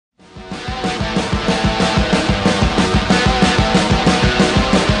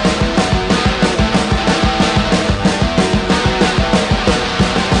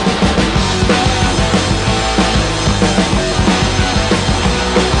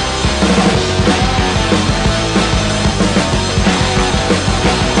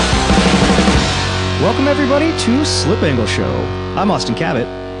everybody, to Slip Angle Show. I'm Austin Cabot.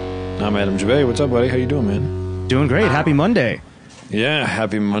 I'm Adam Jabay. What's up, buddy? How you doing, man? Doing great. Happy Monday. Yeah,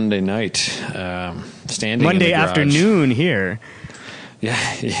 happy Monday night. Standing Monday in the garage. afternoon here.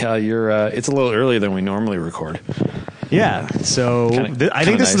 Yeah. You're. It's a little earlier than we normally record. Yeah. So I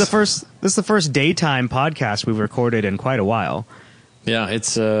think this nice. is the first daytime podcast we've recorded in quite a while. Yeah,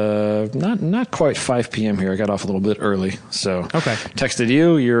 it's not quite 5 p.m. here. I got off a little bit early, so Okay. Texted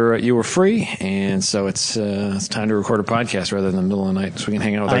you. You were free, and so it's time to record a podcast rather than the middle of the night, so we can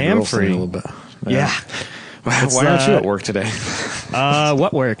hang out with our I am girls free. a little bit. Yeah. Why aren't you at work today?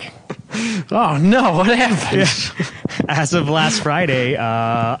 What work? Oh no! What happened? Yeah. As of last Friday,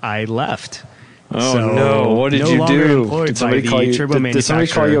 I left. Oh So, no! What did no you longer do? employed Did somebody by call the you? turbo Did somebody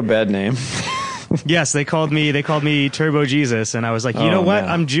call manufacturer. you a bad name? Yes, they called me Turbo Jesus, and I was like, you know what? man.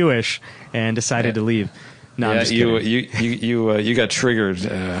 I'm Jewish, and decided to leave. No, I'm Yeah, just kidding. you got triggered.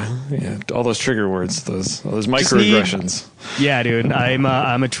 All those trigger words, those Just microaggressions. Yeah, dude, I'm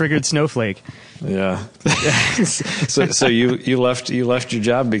a triggered snowflake. Yeah. so you left your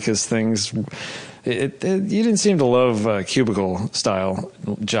job because things. You didn't seem to love cubicle style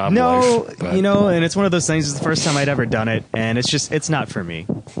job No, life. But, and it's one of those things. It's the first time I'd ever done it, and it's not for me.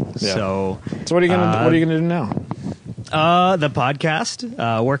 Yeah. So what are you gonna do now? the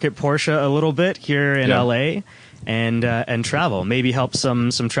podcast, work at Porsche a little bit here in Yeah. LA, and travel. Maybe help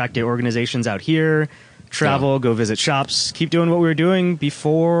some track day organizations out here. Travel, go visit shops, keep doing what we were doing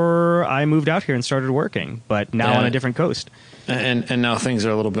before I moved out here and started working, but now Yeah. on a different coast. And now things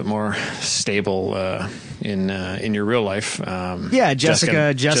are a little bit more stable in your real life. Yeah, Jessica got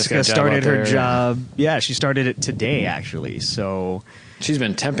a job started out her there. job. Yeah, she started it today, actually. So, She's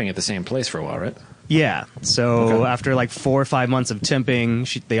been temping at the same place for a while, right? yeah. So Okay. after like 4 or 5 months of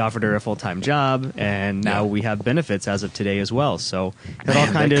temping, they offered her a full-time job, and now Yeah. we have benefits as of today as well. So it all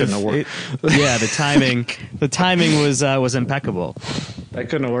Man, kind that of, couldn't have worked. yeah, the timing was impeccable. That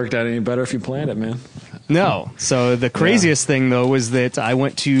couldn't have worked out any better if you planned it, man. No. So the craziest thing though was that I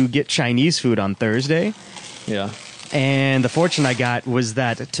went to get Chinese food on Thursday. Yeah. And the fortune I got was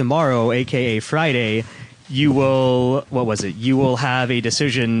that tomorrow, aka Friday, you will have a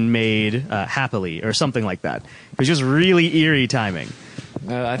decision made happily or something like that. It was just really eerie timing.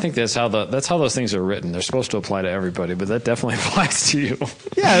 I think that's how those things are written. They're supposed to apply to everybody, but that definitely applies to you.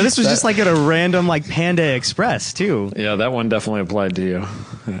 Yeah, this was just like at a random like Panda Express too. Yeah, that one definitely applied to you.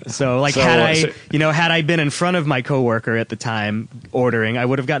 So like had I been in front of my coworker at the time ordering, I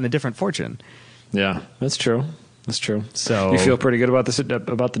would have gotten a different fortune. Yeah, that's true. That's true. So you feel pretty good about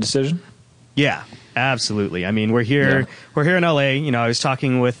the decision? Yeah, absolutely. I mean, we're here in LA. I was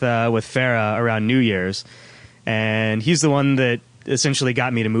talking with Farah around New Year's, and he's the one that essentially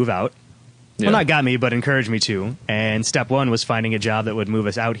got me to move out. Yeah. Well, not got me, but encouraged me to. And step one was finding a job that would move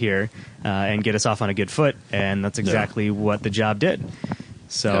us out here and get us off on a good foot, and that's exactly what the job did.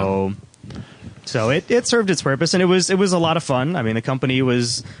 So it served its purpose, and it was a lot of fun. I mean, the company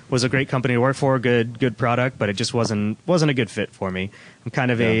was a great company to work for, good product, but it just wasn't a good fit for me. I'm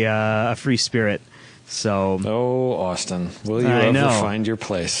kind of a free spirit, so. Oh, Austin, will you I ever know. find your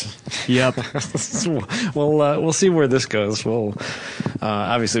place? Yep. We'll see where this goes.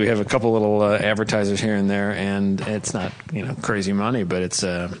 Obviously we have a couple little advertisers here and there, and it's not crazy money, but it's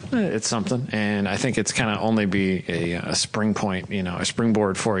something, and I think it's kind of only be a spring point, a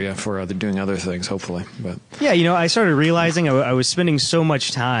springboard for you for doing other things, hopefully. But Yeah, I started realizing I was spending so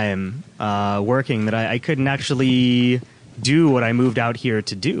much time working that I couldn't actually do what I moved out here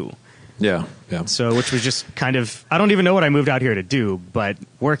to do. yeah. So, which was just kind of, I don't even know what I moved out here to do, but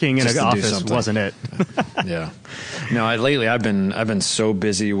working in Just an to do office something. wasn't it. Yeah. No, lately I've been so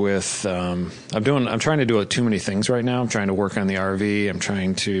busy with I'm trying to do too many things right now. I'm trying to work on the RV. I'm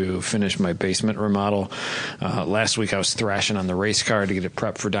trying to finish my basement remodel. Last week I was thrashing on the race car to get it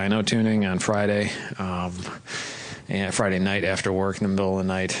prepped for dyno tuning on Friday. And Friday night after work in the middle of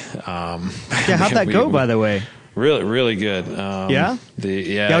the night. Yeah, how'd that go, by the way? Really, really good. Yeah?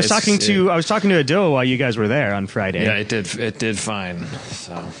 Yeah, I was talking to Adil while you guys were there on Friday. Yeah, it did fine.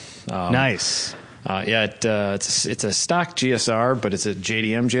 So Nice. it's a stock GSR, but it's a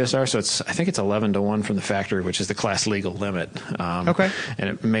JDM GSR, so I think it's 11-to-1 from the factory, which is the class legal limit. Okay. And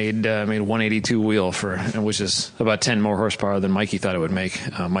it made 182 wheel which is about 10 more horsepower than Mikey thought it would make.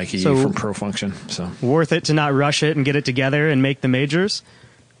 Mikey from Pro Function. So Worth it to not rush it and get it together and make the majors?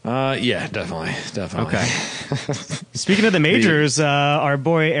 yeah, definitely. Okay. Speaking of the majors, our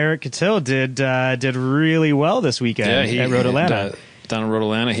boy Eric Cattell did really well this weekend at Road Atlanta. down in Road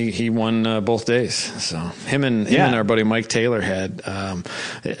Atlanta. He won both days. So him and our buddy Mike Taylor had.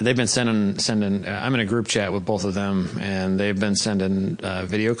 They've been sending. I'm in a group chat with both of them, and they've been sending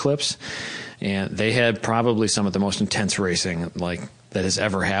video clips. And they had probably some of the most intense racing like that has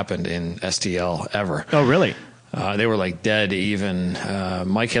ever happened in STL ever. Oh, really? They were like dead even.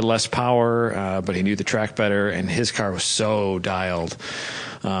 Mike had less power, but he knew the track better, and his car was so dialed.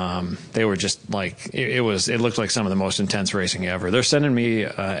 They were just like it looked like some of the most intense racing ever. They're sending me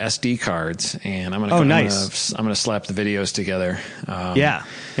SD cards, and I'm gonna slap the videos together.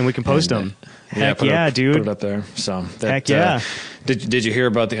 And we can post them. Heck yeah, dude! Put it up there. So heck yeah. Did you hear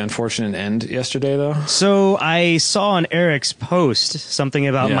about the unfortunate end yesterday though? So I saw on Eric's post something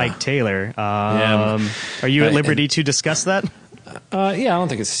about Mike Taylor. Are you at liberty to discuss that? I don't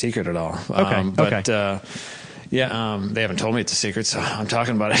think it's a secret at all. Okay. They haven't told me it's a secret, so I'm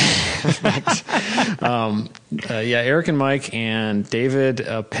talking about it. Eric and Mike and David,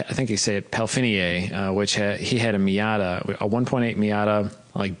 I think he said Palfinier, which he had a Miata, a 1.8 Miata,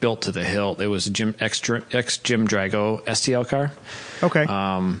 like built to the hilt. It was ex Jim Drago STL car. Okay.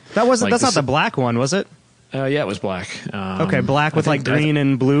 That's not the black one, was it? It was black. Black with like green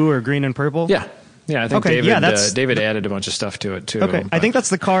and blue or green and purple? Yeah. Yeah, I think David added a bunch of stuff to it too. Okay, I think that's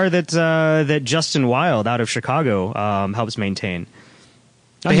the car that Justin Wild out of Chicago helps maintain.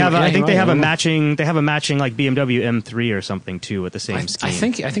 They have a matching like BMW M3 or something too with the same scheme.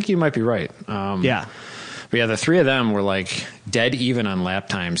 I think you might be right. But yeah, the three of them were like dead even on lap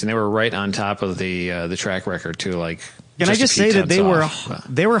times, and they were right on top of the track record too. Like, can I just say that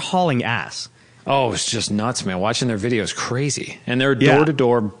they were hauling ass? Oh, it's just nuts, man. Watching their videos, crazy. And they're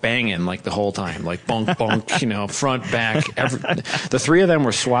door-to-door banging like the whole time. Like bonk, bonk, front, back. The three of them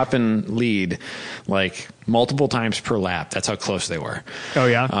were swapping lead like multiple times per lap. That's how close they were. Oh,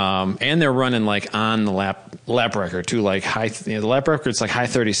 yeah? And they're running like on the lap record too. Like the lap record's like high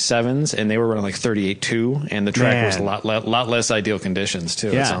 37s, and they were running like 38.2, and the track was a lot less ideal conditions too,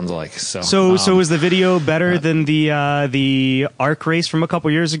 it sounds like. So is the video better than the ARC race from a couple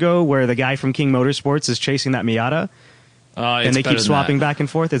years ago where the guy from King Motorsports is chasing that Miata? And they keep swapping back and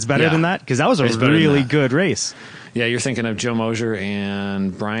forth. It's better than that? Because that was a really good race. Yeah, you're thinking of Joe Mosier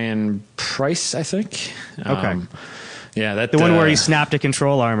and Brian Price, I think. Okay. The one where he snapped a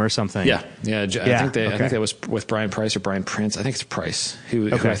control arm or something. I think that was with Brian Price or Brian Prince. I think it's Price,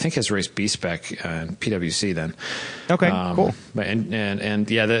 who I think has raced B-Spec and PWC then. Okay, cool.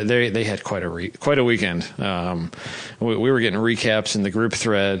 They had quite a weekend. We were getting recaps in the group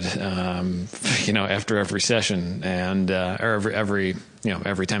thread, after every session and or every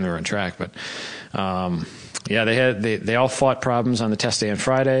time they were on track, but. They all fought problems on the test day on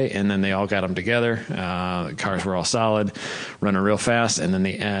Friday, and then they all got them together. The cars were all solid, running real fast, and then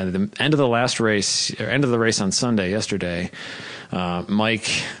the end of the race on Sunday yesterday.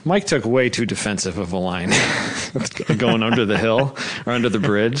 Mike took way too defensive of a line going under the hill or under the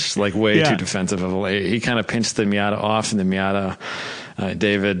bridge, like way too defensive of a line. He kind of pinched the Miata off, and the Miata.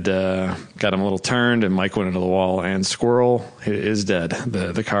 David got him a little turned, and Mike went into the wall, and Squirrel is dead.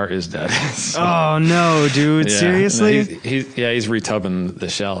 The car is dead. So, oh no, dude! Seriously? No, he's retubbing the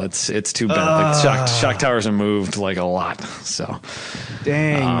shell. It's too bad. The shock towers have moved like a lot. So,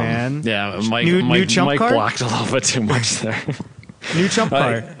 dang man. Yeah, Mike car? blocked a little bit too much there. New chump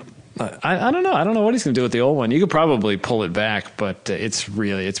car. I don't know. I don't know what he's going to do with the old one. You could probably pull it back, but it's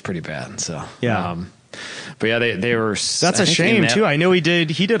pretty bad. So but yeah, they were. That's a shame too. I know he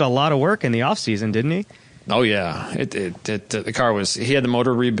did a lot of work in the off season, didn't he? Oh yeah, the car was. He had the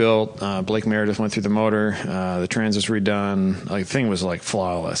motor rebuilt. Blake Meredith went through the motor. The trans was redone. Like, the thing was like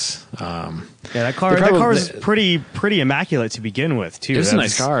flawless. That car was pretty immaculate to begin with too. It was a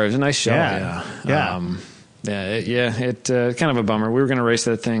nice car. It was a nice show. It kind of a bummer. We were going to race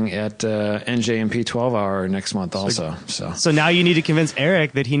that thing at NJMP 12 Hour next month also. So now you need to convince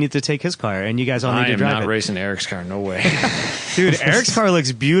Eric that he needs to take his car, and you guys all need to drive it. I am not racing Eric's car. No way. Dude, Eric's car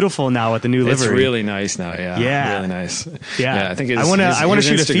looks beautiful now with the new livery. It's really nice now. Yeah. Really nice. Yeah. I think I want to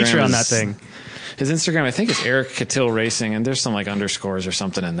shoot a feature on that thing. His Instagram, I think, is Eric Catil Racing, and there's some like underscores or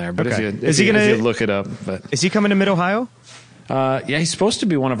something in there. But if you look it up, is he coming to Mid Ohio? He's supposed to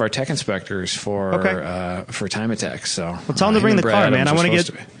be one of our tech inspectors for Time Attack. So, well, tell him to bring the car, man. I want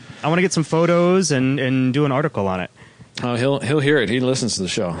to get some photos and do an article on it. Oh, he'll hear it. He listens to the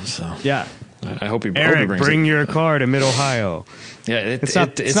show. So yeah, I hope he. Eric, brings bring your car to Mid Ohio. Yeah, it's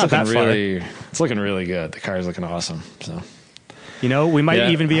looking really. It's looking really good. The car is looking awesome. So, we might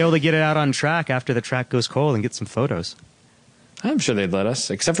even be able to get it out on track after the track goes cold and get some photos. I'm sure they'd let us,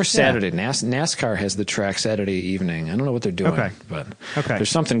 except for Saturday. NASCAR has the track Saturday evening. I don't know what they're doing, but there's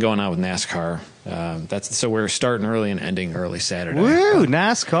something going on with NASCAR. So we're starting early and ending early Saturday. Woo,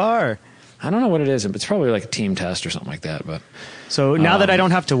 NASCAR. I don't know what it is. It's probably like a team test or something like that. But so now that I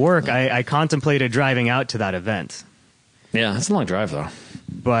don't have to work, I contemplated driving out to that event. Yeah, it's a long drive though.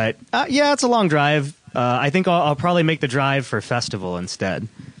 But yeah, it's a long drive. I think I'll probably make the drive for festival instead.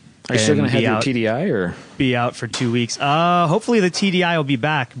 Are you still going to have your TDI or be out for 2 weeks? Hopefully the TDI will be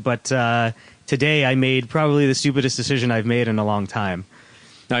back. But today I made probably the stupidest decision I've made in a long time.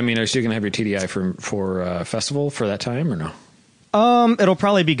 I mean, are you still going to have your TDI for festival for that time or no? It'll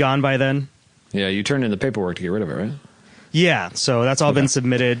probably be gone by then. Yeah, you turned in the paperwork to get rid of it, right? Yeah, so that's all been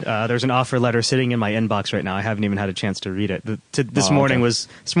submitted. There's an offer letter sitting in my inbox right now. I haven't even had a chance to read it. This morning was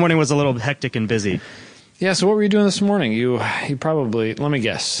a little hectic and busy. Yeah, so what were you doing this morning? You probably, let me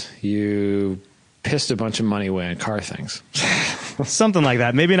guess, you pissed a bunch of money away on car things. Something like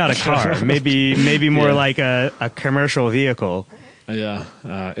that. Maybe not a car. maybe more like a commercial vehicle. Yeah,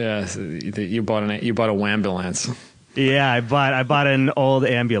 you bought a Wambulance. Yeah, I bought an old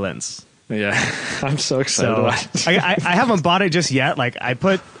ambulance. Yeah, I'm so excited. So, I haven't bought it just yet. Like I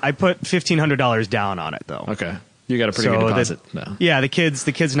put $1,500 down on it though. Okay, you got a pretty good deposit. Yeah, the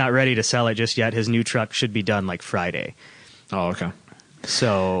kid's not ready to sell it just yet. His new truck should be done like Friday. Oh, okay.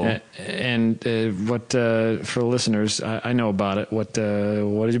 So and what for the listeners? I know about it. What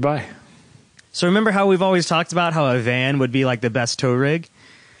did you buy? So remember how we've always talked about how a van would be like the best tow rig?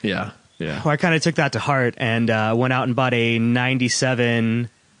 Yeah, yeah. Well, I kind of took that to heart and went out and bought a '97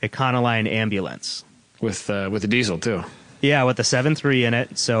 Econoline ambulance with the diesel too. Yeah, with the 7.3 in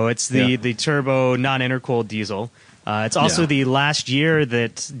it. So it's the turbo non-intercooled diesel. It's also the last year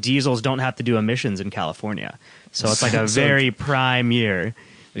that diesels don't have to do emissions in California. So it's like a very prime year.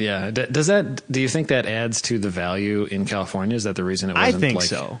 Yeah. Do you think that adds to the value in California? Is that the reason it wasn't? I think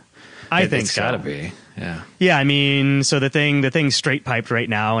so. I think it's got to be. Yeah. Yeah, I mean, so the thing's straight piped right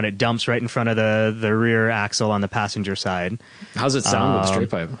now, and it dumps right in front of the rear axle on the passenger side. How's it sound with the straight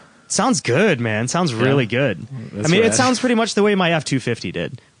pipe? Sounds good, man. Sounds really good. That's I mean, rad. it sounds pretty much the way my F-250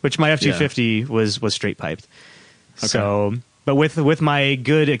 did, which my F-250 was straight piped. Okay. So, but with my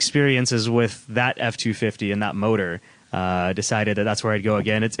good experiences with that F-250 and that motor, decided that's where I'd go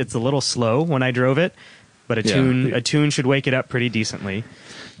again. It's a little slow when I drove it, but a tune should wake it up pretty decently.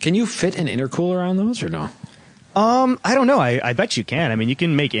 Can you fit an intercooler on those or no? I don't know. I bet you can. I mean, you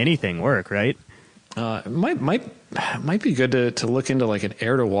can make anything work, right? It might be good to look into like an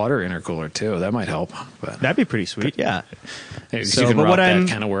air to water intercooler too. That might help. But that'd be pretty sweet. Yeah. So, you can route that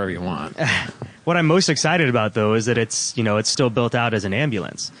kind of wherever you want. What I'm most excited about though is that it's still built out as an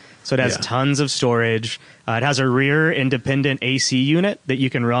ambulance. So it has tons of storage. It has a rear independent AC unit that you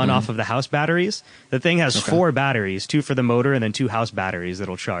can run off of the house batteries. The thing has 4 batteries, 2 for the motor and then 2 house batteries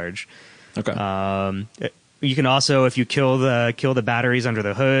that'll charge. Okay. You can also, if you kill the batteries under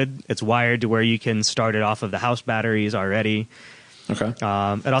the hood, it's wired to where you can start it off of the house batteries already. Okay.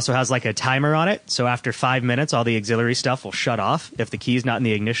 It also has like a timer on it, so after 5 minutes, all the auxiliary stuff will shut off if the key's not in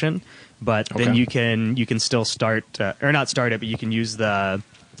the ignition. But then you can still start or not start it, but you can use the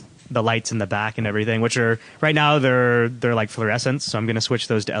lights in the back and everything, which are right now they're like fluorescents. So I'm going to switch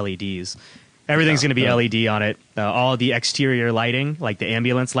those to LEDs. Everything's going to be LED on it. All the exterior lighting, like the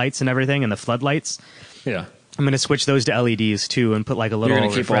ambulance lights and everything, and the floodlights. Yeah. I'm going to switch those to LEDs too, and put like a little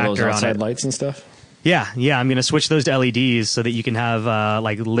refractor refractor on it. You're going to keep all those outside on it. lights and stuff. Yeah. I'm going to switch those to LEDs so that you can have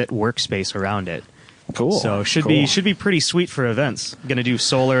like lit workspace around it. Cool. So should be pretty sweet for events. I'm going to do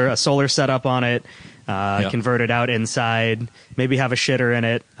a solar setup on it. Convert it out inside, maybe have a shitter in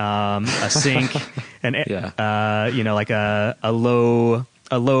it, a sink, and like a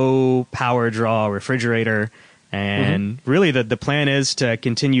low power draw refrigerator. And really the plan is to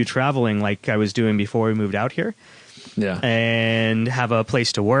continue traveling like I was doing before we moved out here. Yeah. And have a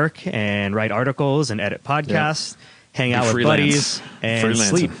place to work and write articles and edit podcasts, hang out with buddies and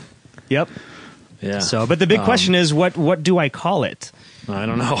sleep. Yep. Yeah. So, but the big question is what do I call it? I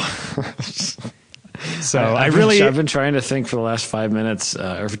don't know. So I've been trying to think for the last 5 minutes,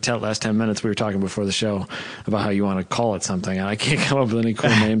 or for the last 10 minutes. We were talking before the show about how you want to call it something, and I can't come up with any cool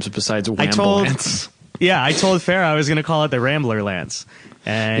names besides Wambulance. I told Farrah I was going to call it the Rambler Lance,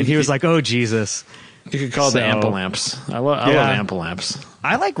 and he was like, "Oh Jesus!" You could call it the Ampulamps. I love Ampulamps.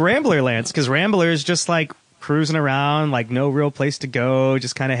 I like Rambler Lance because Rambler is just like cruising around, like no real place to go,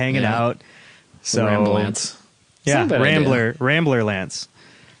 just kind of hanging out. So Rambulance. Rambler Lance.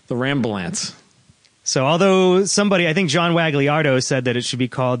 The Rambulance. So although I think John Wagliardo said that it should be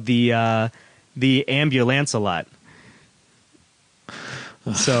called the Ambulance a lot.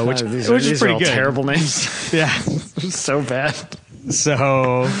 So which These is are pretty all good. terrible names. Yeah. So bad.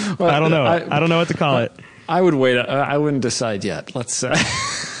 So I don't know. I don't know what to call it. I would wait. I wouldn't decide yet. Let's.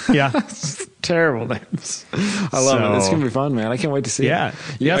 Yeah. Terrible names. I love it. It's gonna be fun, man. I can't wait to see. Yeah. it.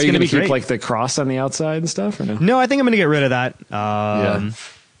 Yeah, it's Are you gonna be keep great. like the cross on the outside and stuff, or no? No, I think I'm going to get rid of that. Yeah.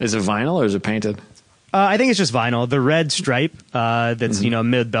 Is it vinyl or is it painted? I think it's just vinyl. The red stripe that's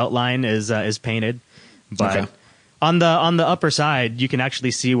mid belt line is painted, but Okay. on the upper side you can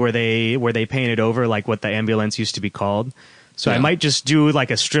actually see where they painted over like what the ambulance used to be called. So I Yeah. might just do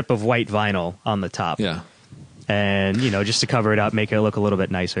like a strip of white vinyl on the top, Yeah. and just to cover it up, make it look a little bit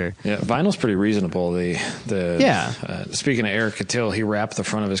nicer. Yeah, vinyl's pretty reasonable. Yeah. Speaking of Eric Catil, he wrapped the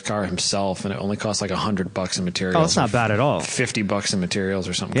front of his car himself, and it only cost like $100 in materials. Oh, it's not bad at all. $50 in materials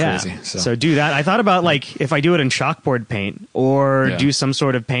or something Yeah. crazy. So do that. I thought about like if I do it in chalkboard paint or Yeah. do some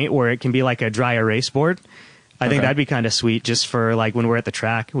sort of paint where it can be like a dry erase board. I think Okay. that'd be kind of sweet just for like when we're at the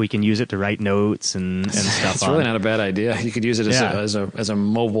track, we can use it to write notes and stuff. It's on. really not a bad idea. You could use it Yeah. as a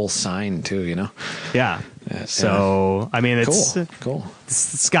mobile sign too. Yeah. Yeah. So, I mean, it's Cool. the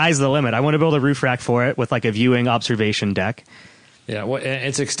sky's the limit. I want to build a roof rack for it with like a viewing observation deck. Yeah, well,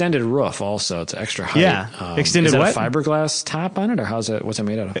 it's extended roof also. It's extra height. Yeah. Extended is that what? a fiberglass top on it, or what's it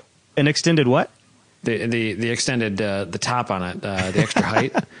made out of? An extended what? The extended the top on it, the extra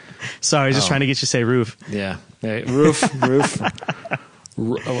height. Sorry, I was just Oh. trying to get you to say roof. Yeah, roof.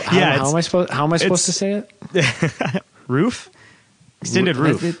 Yeah, how am I supposed to say it? Roof? Extended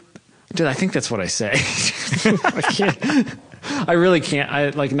roof. Dude, I think that's what I say. I can't. I really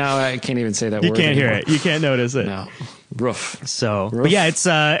can't. Now I can't even say that You word. can't hear anymore. it. You can't notice it. No. Roof. So, Roof? but yeah, it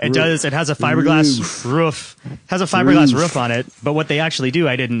has a fiberglass roof. Has a fiberglass roof on it. But what they actually do,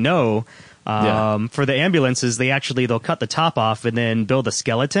 I didn't know. For the ambulances, they'll cut the top off and then build a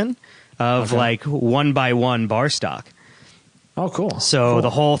skeleton of like 1x1 bar stock. Oh, cool. So Cool. the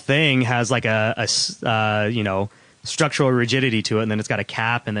whole thing has like a structural rigidity to it, and then it's got a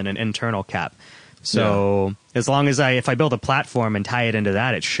cap and then an internal cap. So as long as if I build a platform and tie it into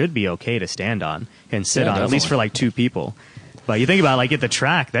that, it should be okay to stand on and sit on, at least definitely. for like two people. But you think about like at the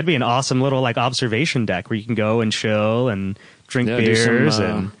track, that'd be an awesome little like observation deck where you can go and chill and drink beers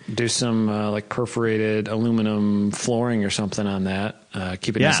and do some like perforated aluminum flooring or something on that.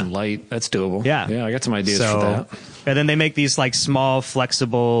 Keep it nice and light. That's doable. Yeah. Yeah, I got some ideas for that. And then they make these like small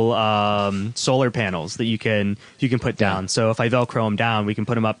flexible solar panels that you can put down. So if I Velcro them down, we can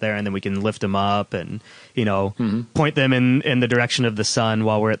put them up there and then we can lift them up and point them in the direction of the sun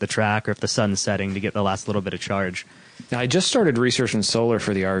while we're at the track, or if the sun's setting, to get the last little bit of charge. Now, I just started researching solar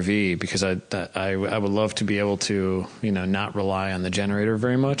for the RV because I would love to be able to not rely on the generator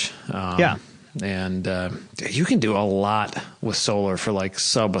very much. And you can do a lot with solar for like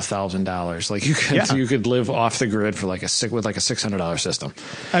sub $1,000. Like you could live off the grid for like with like a $600 system.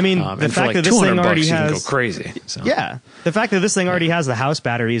 I mean, the and for fact like that this thing $200 already you can has go crazy. So. Yeah, the fact that this thing already has the house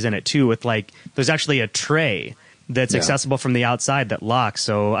batteries in it too, with like there's actually a tray that's accessible from the outside that locks,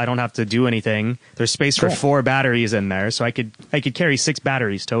 so I don't have to do anything. There's space for 4 batteries in there, so I could carry 6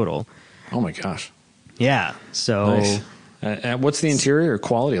 batteries total. Oh my gosh. Yeah. So Nice. And what's the interior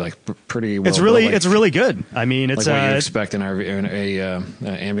quality like? Pretty well. it's really built, it's really good. I mean, it's like what you expect an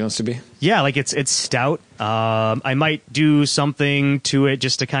ambulance to be. yeah, like it's stout. I might do something to it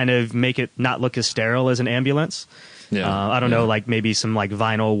just to kind of make it not look as sterile as an ambulance. Yeah. I don't know, like maybe some like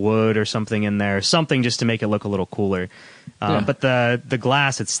vinyl wood or something in there, something just to make it look a little cooler. But the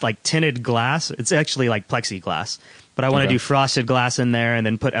glass, it's like tinted glass. It's actually like plexiglass. But I want to do frosted glass in there and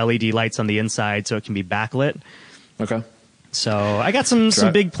then put LED lights on the inside so it can be backlit. Okay. So I got some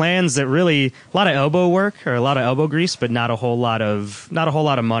big plans that really a lot of elbow work or a lot of elbow grease, but not a whole lot of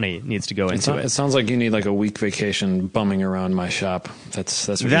money needs to go into it. It sounds like you need like a week vacation bumming around my shop. That's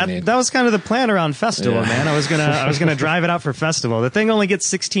what you need. That was kind of the plan around festival, man. I was gonna drive it out for festival. The thing only gets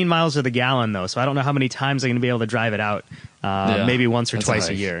 16 miles to the gallon though, so I don't know how many times I'm gonna be able to drive it out. Maybe once or twice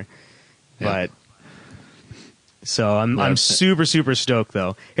a year, but. So I'm super stoked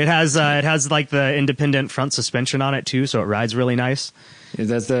though. It has like the independent front suspension on it too, so it rides really nice. Is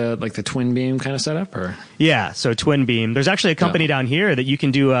that the twin beam kind of setup, or? Yeah, so twin beam. There's actually a company down here that you can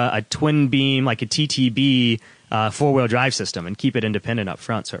do a twin beam, like a TTB 4-wheel drive system, and keep it independent up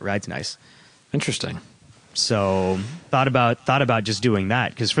front, so it rides nice. Interesting. So thought about just doing that,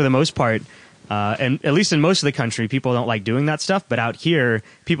 because for the most part, and at least in most of the country, people don't like doing that stuff. But out here,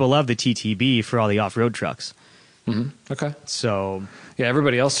 people love the TTB for all the off-road trucks. Mm-hmm. Okay. So yeah,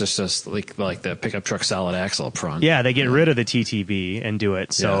 everybody else just does like the pickup truck solid axle up front. yeah, they get rid of the TTB and do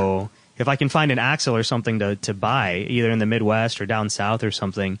it. So if I can find an axle or something to buy, either in the Midwest or down south or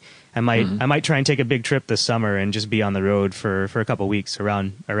something, I might try and take a big trip this summer and just be on the road for a couple weeks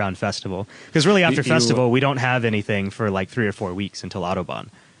around festival. Because really after festival, we don't have anything for like 3 or 4 weeks until Autobahn.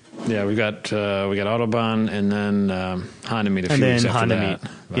 Yeah, we got Autobahn, and then Honda Meet a few weeks after that.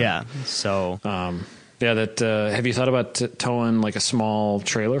 Yeah, so have you thought about towing like a small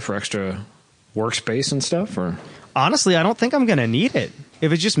trailer for extra workspace and stuff? Or honestly, I don't think I'm gonna need it.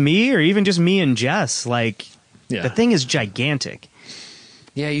 If it's just me, or even just me and Jess, like the thing is gigantic.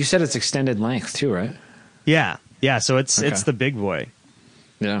 Yeah, you said it's extended length too, right? Yeah. So it's the big boy.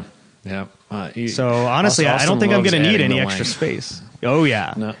 Yeah. So honestly, I don't think I'm going to need any extra space. Oh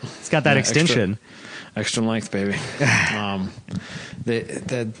yeah, no. It's got that extension. Extra length, baby.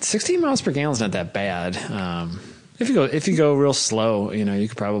 The 16 miles per gallon is not that bad. If you go real slow, you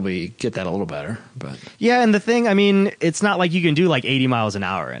could probably get that a little better. But yeah, and the thing, I mean, it's not like you can do like 80 miles an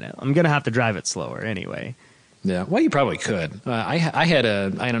hour in it. I'm going to have to drive it slower anyway. Yeah, well, you probably could. I had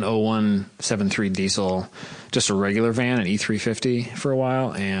an 01 7.3 diesel, just a regular van, an E350 for a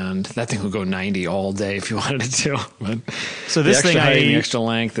while, and that thing would go 90 all day if you wanted it to. But so this the thing, extra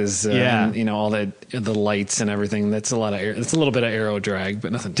length is, all the lights and everything. That's a lot of air. It's a little bit of aero drag,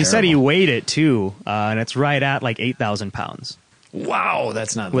 but nothing terrible. He said he weighed it too, and it's right at like 8,000 pounds. Wow,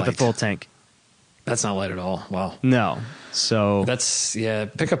 that's not with light. a full tank. That's not light at all. Wow. No. So that's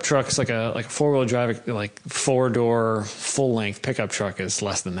pickup trucks like a 4-wheel drive, like 4-door full length pickup truck is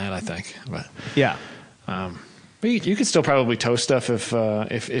less than that, I think. But yeah, but you could still probably tow stuff if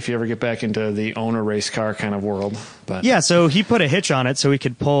you ever get back into the own a race car kind of world. But yeah, so he put a hitch on it so he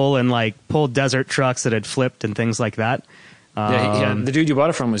could pull desert trucks that had flipped and things like that. The dude you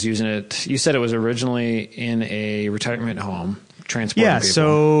bought it from was using it. You said it was originally in a retirement home transporting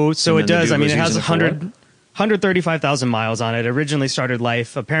people. So it does. I mean, it has 135,000 miles on it. Originally started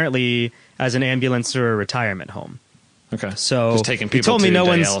life apparently as an ambulance or a retirement home. Okay. So just taking people to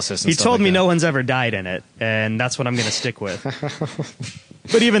dialysis. He told me no one's ever died in it, and that's what I'm going to stick with.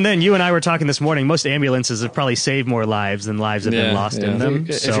 But even then, you and I were talking this morning. Most ambulances have probably saved more lives than lives have been lost in them.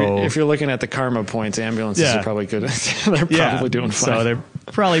 If you're looking at the karma points, ambulances are probably good. They're probably doing fine. So they're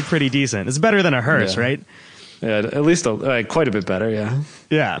probably pretty decent. It's better than a hearse, right? Yeah, at least quite a bit better, yeah.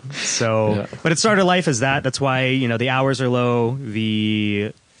 Yeah. So, but it started life as that. That's why, the hours are low,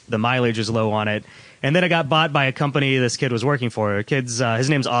 the mileage is low on it. And then it got bought by a company this kid was working for. His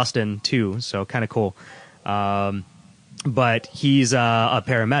name's Austin, too, so kind of cool. But he's a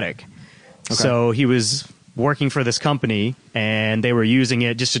paramedic. Okay. So he was working for this company, and they were using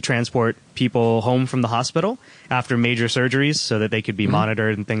it just to transport people home from the hospital after major surgeries so that they could be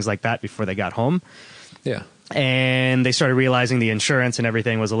monitored and things like that before they got home. Yeah. And they started realizing the insurance and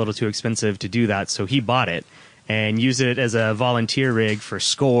everything was a little too expensive to do that. So he bought it and used it as a volunteer rig for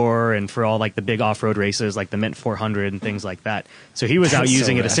SCORE and for all like the big off-road races like the Mint 400 and things like that. So he was out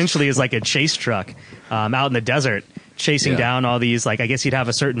using it essentially as like a chase truck out in the desert, chasing down all these, like I guess he'd have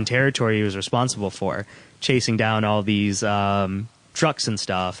a certain territory he was responsible for, chasing down all these trucks and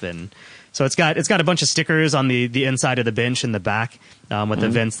stuff. And so it's got a bunch of stickers on the inside of the bench in the back with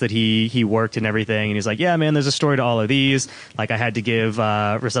events that he worked and everything. And he's like, yeah, man, there's a story to all of these. Like I had to give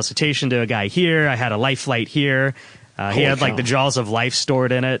resuscitation to a guy here. I had a life flight here. He had like the jaws of life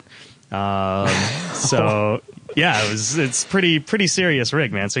stored in it. So yeah, it's pretty serious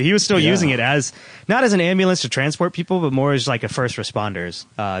rig, man. So he was still using it as not as an ambulance to transport people, but more as like a first responders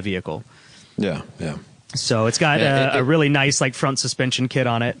vehicle. Yeah. So it's got a really nice like front suspension kit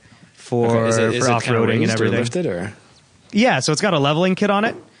on it. For off-roading and everything. Lifted, or? Yeah, so it's got a leveling kit on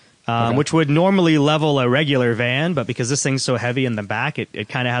it, which would normally level a regular van, but because this thing's so heavy in the back, it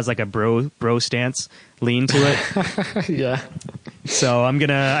kind of has like a bro stance lean to it. Yeah. So I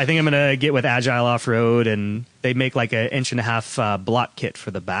think I'm gonna get with Agile Off-Road, and they make like an 1.5-inch block kit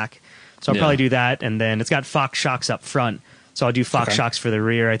for the back. So I'll probably do that, and then it's got Fox shocks up front. So I'll do Fox shocks for the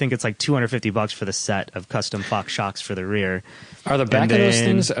rear. I think it's like $250 for the set of custom Fox shocks for the rear. Are the back of those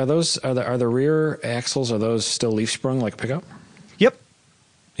things? Are the rear axles? Are those still leaf sprung like pickup? Yep.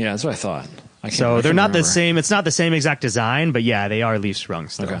 Yeah, that's what I thought. So they're not the same. It's not the same exact design, but yeah, they are leaf sprung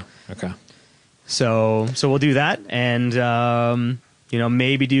still. Okay. So we'll do that, and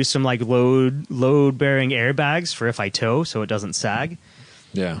maybe do some like load bearing airbags for if I tow, so it doesn't sag.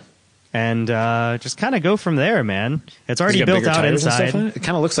 Yeah. And just kind of go from there, man. It's already built out inside. It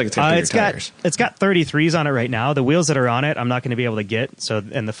kind of looks like it's got bigger tires. It's got 33s on it right now. The wheels that are on it, I'm not going to be able to get. So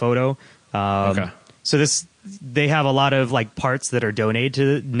in the photo, so they have a lot of like parts that are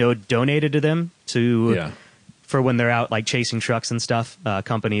donated to them for when they're out like chasing trucks and stuff.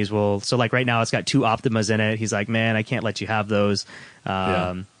 Companies will. So like right now, it's got 2 Optimas in it. He's like, man, I can't let you have those.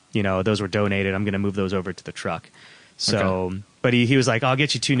 those were donated. I'm going to move those over to the truck. So, but he was like, I'll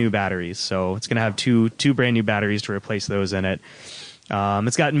get you 2 new batteries. So it's going to have two brand new batteries to replace those in it.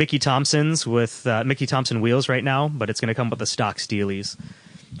 It's got Mickey Thompson's with Mickey Thompson wheels right now, but it's going to come with the stock Steelies.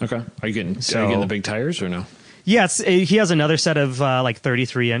 Okay. Are you getting the big tires or no? Yeah, he has another set of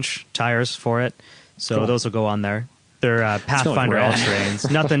 33-inch tires for it. So those will go on there. They're Pathfinder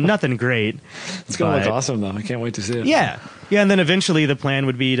All-Terrains. Nothing great. It's going to look awesome, though. I can't wait to see it. Yeah. Yeah, and then eventually the plan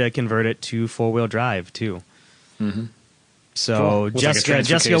would be to convert it to 4-wheel drive, too. Mm-hmm. So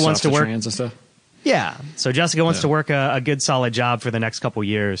Jessica wants to work. And stuff? Yeah. So Jessica wants to work a good, solid job for the next couple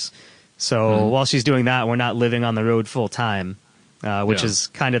years. So while she's doing that, we're not living on the road full time, which is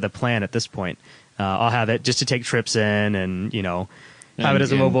kind of the plan at this point. I'll have it just to take trips in and, have it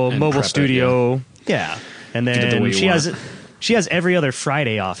as a mobile studio. Yeah. And then she has every other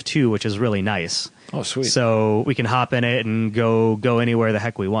Friday off too, which is really nice. Oh, sweet. So we can hop in it and go anywhere the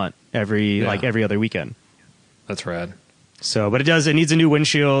heck we want every other weekend. That's rad. So, but it needs a new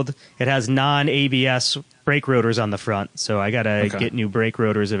windshield. It has non-ABS brake rotors on the front. So I got to get new brake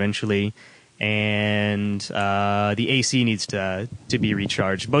rotors eventually. And the AC needs to be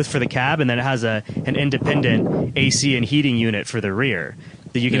recharged, both for the cab, and then it has an independent AC and heating unit for the rear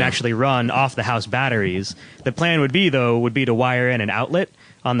that you can actually run off the house batteries. The plan would be to wire in an outlet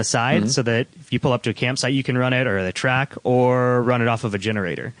on the side so that if you pull up to a campsite, you can run it, or the track, or run it off of a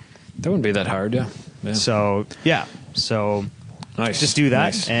generator. That wouldn't be that hard, yeah. So, nice. Just do that,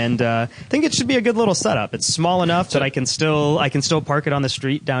 nice. And I think it should be a good little setup. It's small enough that I can still park it on the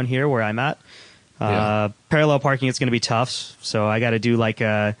street down here where I'm at. Parallel parking, it's going to be tough, so I got to do I'm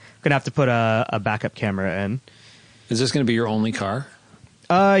going to have to put a backup camera in. Is this going to be your only car?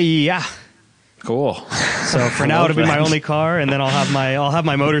 Yeah. Cool. So for now, it'll be my only car, and then I'll have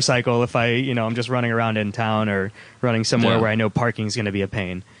my motorcycle if I'm just running around in town or running somewhere where I know parking is going to be a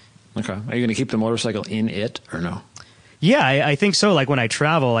pain. Okay. Are you going to keep the motorcycle in it or no? Yeah, I think so. Like when I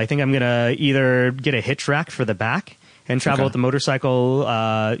travel, I think I'm going to either get a hitch rack for the back and travel with the motorcycle,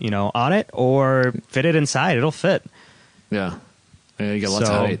 on it, or fit it inside. It'll fit. Yeah. You got lots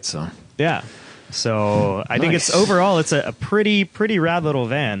of height, so. Yeah. So I think it's a pretty rad little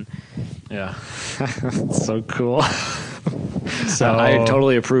van. Yeah. So cool. So I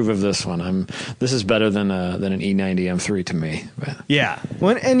totally approve of this one. This is better than an E90 M3 to me. But, yeah.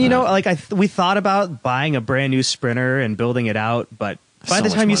 We thought about buying a brand new Sprinter and building it out, but by the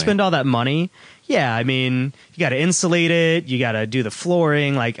time you spend all that money, I mean, you got to insulate it, you got to do the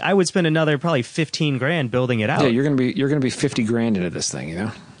flooring. Like I would spend another probably $15,000 building it out. Yeah, you're gonna be $50,000 into this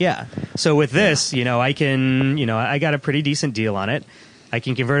thing, Yeah. So with this, I can, I got a pretty decent deal on it. I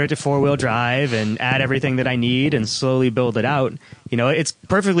can convert it to 4-wheel drive and add everything that I need and slowly build it out. It's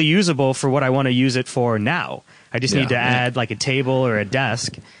perfectly usable for what I want to use it for now. I just need to add like a table or a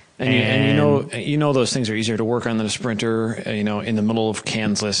desk. And those things are easier to work on than a Sprinter, in the middle of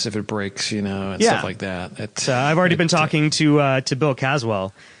Kansas if it breaks, and stuff like that. I've already been talking to Bill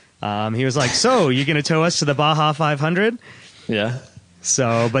Caswell. He was like, so you're going to tow us to the Baja 500? Yeah.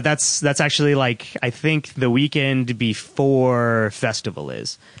 So, but that's actually I think the weekend before festival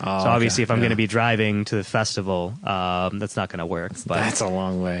is. So obviously if I'm going to be driving to the festival, that's not going to work. But that's a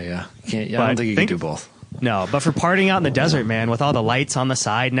long way, yeah. I don't think you can do both. No, but for partying out in the desert, man, with all the lights on the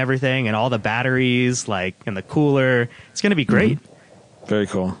side and everything and all the batteries, and the cooler, it's going to be great. Mm-hmm. Very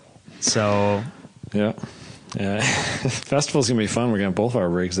cool. So. Yeah. Festival's going to be fun. We're going to have both our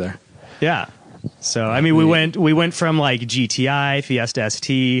rigs there. Yeah. So, I mean, we went from GTI, Fiesta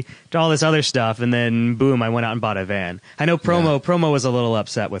ST to all this other stuff, and then boom, I went out and bought a van. I know Promo was a little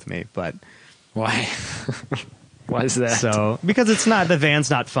upset with me, but why? Why is that? So, because the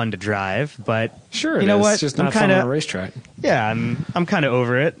van's not fun to drive, but sure, you know what? It's just not fun on a racetrack. Yeah, I'm kind of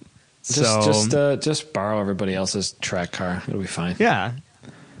over it. Just borrow everybody else's track car. It'll be fine. Yeah,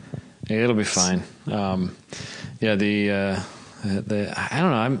 it'll be fine. I don't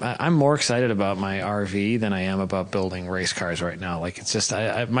know. I'm more excited about my RV than I am about building race cars right now. It's just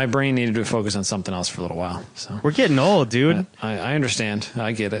my brain needed to focus on something else for a little while. So we're getting old, dude. I understand.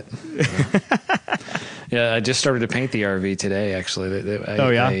 I get it. Yeah, I just started to paint the RV today. Actually, I had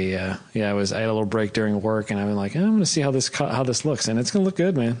a little break during work, and I've been like, I'm going to see how this looks, and it's going to look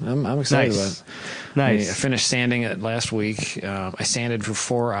good, man. I'm excited about it. Nice. I finished sanding it last week. I sanded for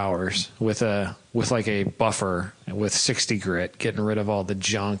 4 hours with a buffer with 60 grit, getting rid of all the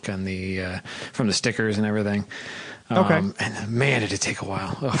junk on from the stickers and everything. Okay. And man, did it take a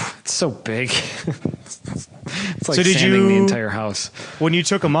while. Oh, it's so big. It's like did sanding the entire house. When you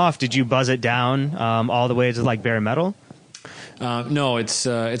took them off, did you buzz it down all the way to bare metal? No, it's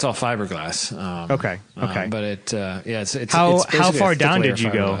all fiberglass. Okay. But it's How basically a far thick down layer did you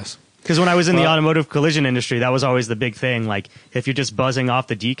of go? fiberglass. Because when I was in the Well- automotive collision industry, that was always the big thing. Like, if you're just buzzing off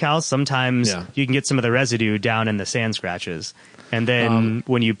the decals, sometimes Yeah. you can get some of the residue down in the sand scratches. And then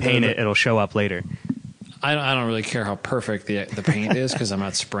when you paint it, it'll show up later. I don't really care how perfect the paint is because I'm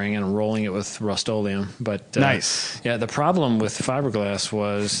not spraying and rolling it with Rust-Oleum. But Nice. Yeah, the problem with fiberglass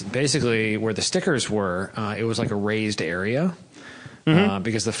was basically where the stickers were. It was like a raised area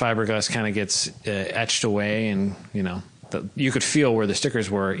because the fiberglass kind of gets etched away, and you could feel where the stickers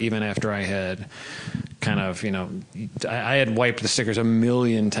were even after I had kind of I had wiped the stickers a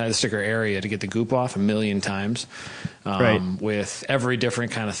million times, the sticker area to get the goop off a million times. Right. With every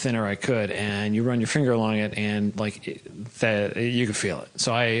different kind of thinner I could, and you run your finger along it, and that you could feel it.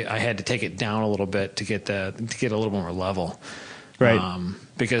 So I had to take it down a little bit to get a little more level, Right.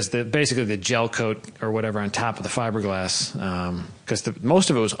 Because basically the gel coat or whatever on top of the fiberglass, because most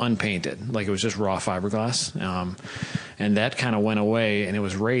of it was unpainted, like it was just raw fiberglass, and that kind of went away, and it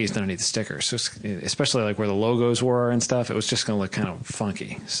was raised underneath the stickers. So especially like where the logos were and stuff, it was just going to look kind of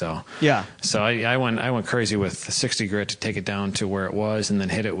funky. So Yeah. So I went crazy with the 60 grit to take it down to where it was, and then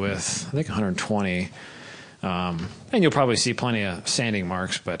hit it with I think 120. And you'll probably see plenty of sanding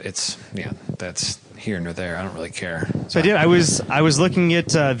marks, but that's here and there. I don't really care. So I did. I was looking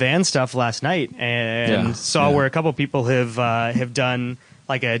at van stuff last night and saw where a couple people have done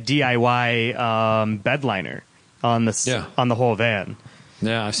like a DIY bed liner on the whole van.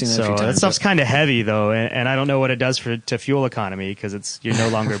 Yeah, I've seen that a few So times. that stuff's kind of heavy though, and I don't know what it does to fuel economy because you're no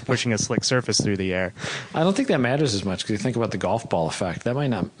longer pushing a slick surface through the air. I don't think that matters as much because you think about the golf ball effect. That might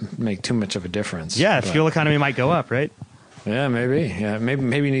not make too much of a difference. Yeah, but- fuel economy might go up, right? Yeah, maybe. Yeah,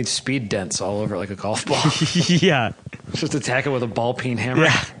 maybe you need speed dents all over it like a golf ball. Yeah. Just attack it with a ball peen hammer.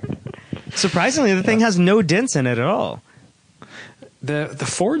 Yeah. Surprisingly, the thing has no dents in it at all. The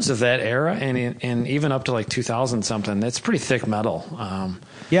Fords of that era and even up to like 2000 something, that's pretty thick metal.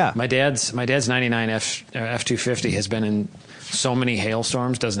 Yeah. My dad's 99 F250 has been in so many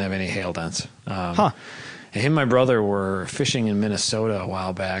hailstorms, doesn't have any hail dents. Huh. Him and my brother were fishing in Minnesota a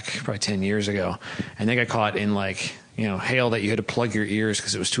while back, probably 10 years ago, and they got caught in hail that you had to plug your ears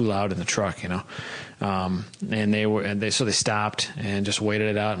because it was too loud in the truck, and so they stopped and just waited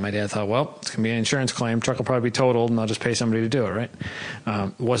it out. And my dad thought, well, it's gonna be an insurance claim. Truck will probably be totaled, and I'll just pay somebody to do it,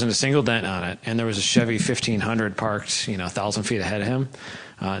 right? Wasn't a single dent on it, and there was a Chevy 1500 parked, 1,000 feet ahead of him.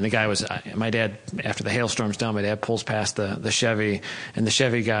 And the guy was, my dad, after the hailstorm's done, my dad pulls past the Chevy, and the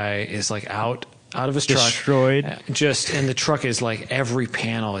Chevy guy is like out of his truck. Destroyed. And the truck is like, every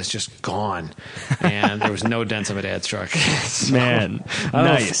panel is just gone. And there was no dents on my dad's truck. So, Man, I don't know,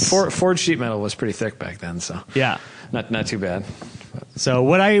 nice. Ford sheet metal was pretty thick back then, so Yeah. not too bad. So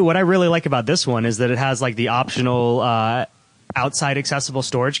what I really like about this one is that it has like the optional outside accessible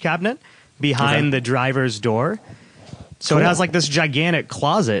storage cabinet behind the driver's door. So it Cool. has like this gigantic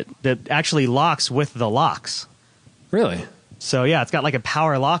closet that actually locks with the locks. Really? So yeah, it's got like a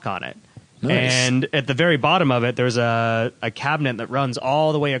power lock on it. Nice. And at the very bottom of it, there's a cabinet that runs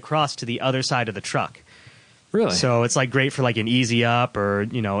all the way across to the other side of the truck. Really? So it's like great for like an easy up or,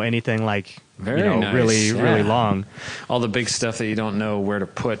 anything like, Very nice. really, really Yeah. long. All the big stuff that you don't know where to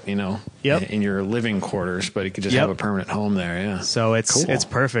put, Yep. in your living quarters, but you could just Yep. have a permanent home there, yeah. So it's Cool. it's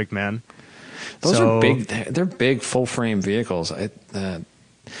perfect, man. Those So- are big. They're big full frame vehicles.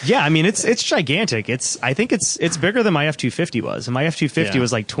 Yeah, I mean it's gigantic. I think it's bigger than my F250 was. And my F250 Yeah.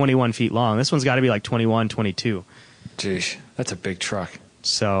 was like 21 feet long. This one's got to be like 21, 22. Geez, that's a big truck.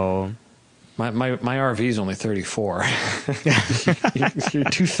 So My RV is only 34. You're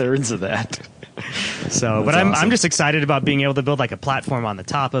 2/3 of that. but That's I'm awesome. just excited about being able to build like a platform on the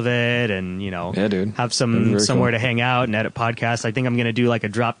top of it, and Yeah, dude. have That'd be some very somewhere cool. to hang out and edit podcasts. I think I'm going to do like a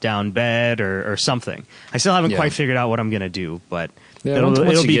drop down bed or something. I still haven't Yeah. quite figured out what I'm going to do, but Yeah, it'll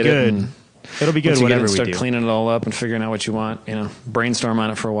once you be get it good. and- It'll be good Once you get whatever it, we start do. cleaning it all up and figuring out what you want. Brainstorm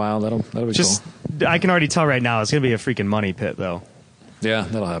on it for a while. That'll be Just I can already tell right now it's going to be a freaking money pit though. cool. Yeah,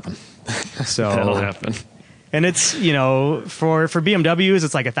 that'll happen. So That'll happen. And it's, for BMWs,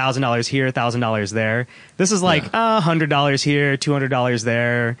 it's like $1,000 here, $1,000 there. This is like $100 here, $200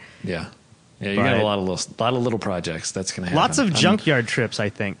 there. Yeah. Yeah, you got But- a lot of little projects. That's going to happen. Lots of junkyard trips, I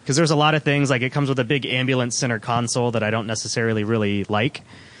think, because there's a lot of things like it comes with a big ambulance center console that I don't necessarily really like.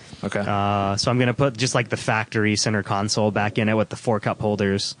 Okay. So I'm going to put just like the factory center console back in it with the 4 cup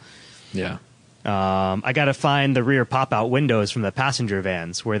holders. yeah. I got to find the rear pop out windows from the passenger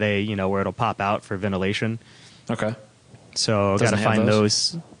vans where where it'll pop out for ventilation. Okay. So got Doesn't to have find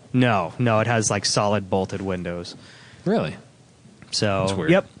those? those. No, it has like solid bolted windows. Really? So That's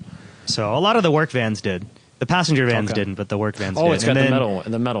weird. Yep. So a lot of the work vans did. The passenger vans Okay. didn't, but the work vans Oh, did. it's got And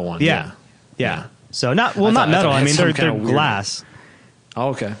the metal one. Yeah. Yeah. So not I thought metal. it I had mean, some they're kinda weird- glass. Oh,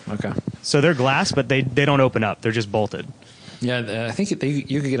 okay. Okay. So they're glass, but they don't open up. They're just bolted. Yeah, I think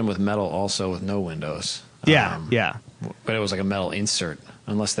you could get them with metal also with no windows. Yeah, Um, yeah. But it was like a metal insert,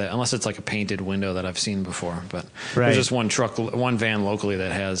 unless it's like a painted window that I've seen before. But Right. there's just one van locally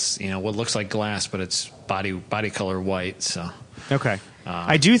that has what looks like glass, but it's body color white. So Okay.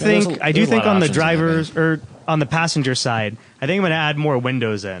 I do there's think a lot of on the options in that drivers or on the passenger side, I think I'm going to add more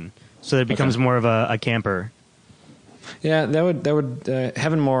windows in so that it becomes Okay. more of a camper. yeah, that would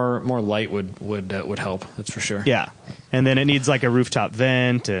having more light would help. That's for sure. Yeah. And then it needs like a rooftop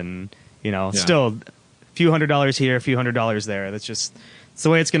vent and, Yeah. still a few $100s here, a few $100s there. It's the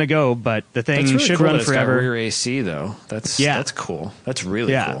way it's going to go, but the thing That's really should cool run that it's got forever. rear AC though. That's cool. That's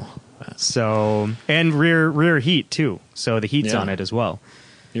really Yeah. cool. So, and rear heat too. So the heat's Yeah. on it as well.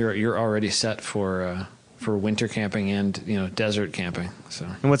 You're already set for winter camping and desert camping. So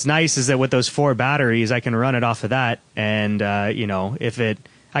And what's nice is that with those 4 batteries, I can run it off of that, and I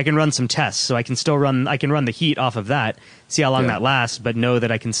can run some tests, so I can run the heat off of that, see how long Yeah. that lasts, but know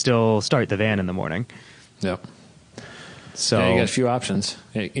that I can still start the van in the morning. yep. So Yeah, you got a few options.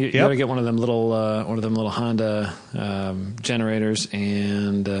 You got to get one of them little Honda generators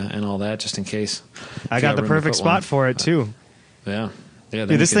and all that just in case. I If you got the room to perfect put spot one. for it too. Yeah, yeah.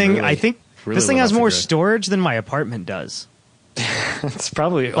 Dude, this thing, I think, really this thing live has off more the grid. storage than my apartment does. It's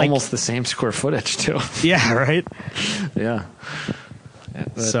probably almost the same square footage too. Yeah, right. Yeah.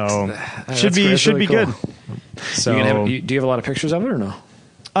 So That's should be really cool. good. So Do you have a lot of pictures of it or no?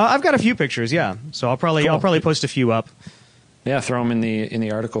 I've got a few pictures, yeah. So I'll probably post a few up. Yeah, throw them in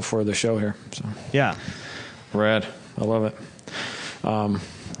the article for the show here. So Yeah. rad, I love it.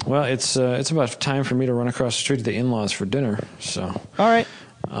 Well, it's about time for me to run across the street to the in-laws for dinner. So All right.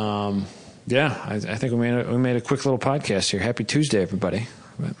 yeah, I think we made a quick little podcast here. Happy Tuesday, everybody.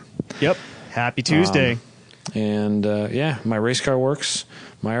 Yep. Happy Tuesday. And yeah, my race car works.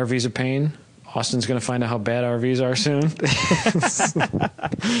 My RV's a pain. Austin's going to find out how bad RVs are soon.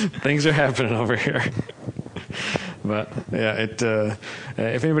 Things are happening over here. But yeah,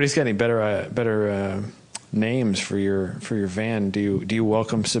 if anybody's got any better names for your van, do you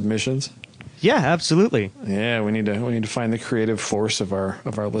welcome submissions? Yeah, absolutely. Yeah, we need to find the creative force of our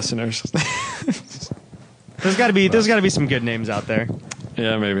listeners. There's got to be some good names out there.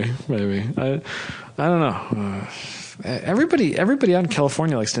 Yeah, maybe. I don't know. Everybody out in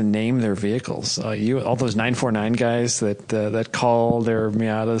California likes to name their vehicles. All those 949 guys that call their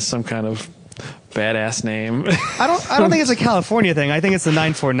Miatas some kind of badass name. I don't think it's a California thing. I think it's the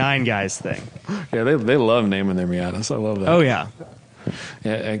 949 guys thing. Yeah, they love naming their Miatas. I love that. Oh yeah.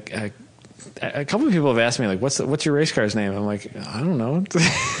 Yeah, a couple of people have asked me like, "What's your race car's name?" I'm like, I don't know.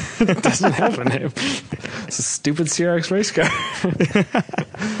 It doesn't have a name. It's a stupid CRX race car.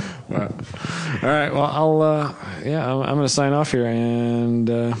 All right. Well, I'm going to sign off here, and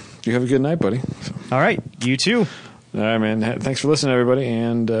you have a good night, buddy. All right. You too. All right, man. Thanks for listening, everybody,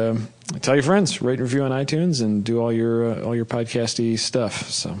 and tell your friends, rate and review on iTunes, and do all your podcasty stuff.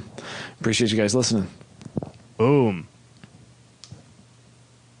 So, appreciate you guys listening. Boom.